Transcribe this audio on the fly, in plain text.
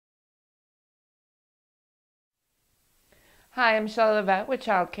Hi, I'm Shelley Levette with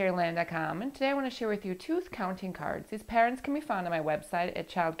ChildCareLand.com, and today I want to share with you tooth counting cards. These patterns can be found on my website at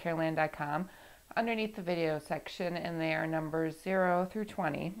ChildCareLand.com underneath the video section, and they are numbers 0 through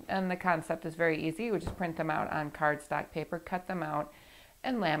 20. And the concept is very easy. You would just print them out on cardstock paper, cut them out,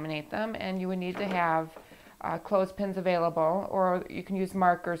 and laminate them. And you would need to have clothespins available, or you can use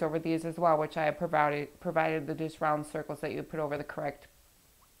markers over these as well, which I have provided the just round circles that you put over the correct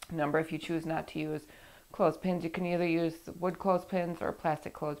number. If you choose not to use clothespins, you can either use wood clothespins or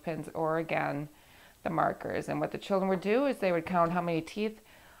plastic clothespins, or again the markers. And what the children would do is they would count how many teeth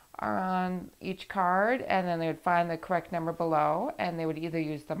are on each card, and then they would find the correct number below, and they would either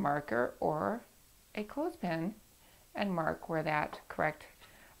use the marker or a clothespin and mark where that correct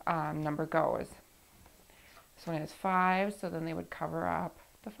number goes. This one has 5, so then they would cover up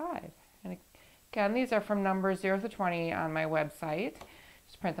the 5. And again, these are from numbers 0 to 20 on my website.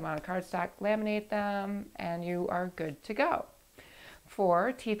 Just print them on a cardstock, laminate them, and you are good to go.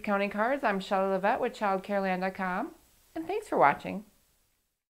 For teeth counting cards, I'm Shelley Levette with ChildCareLand.com, and thanks for watching.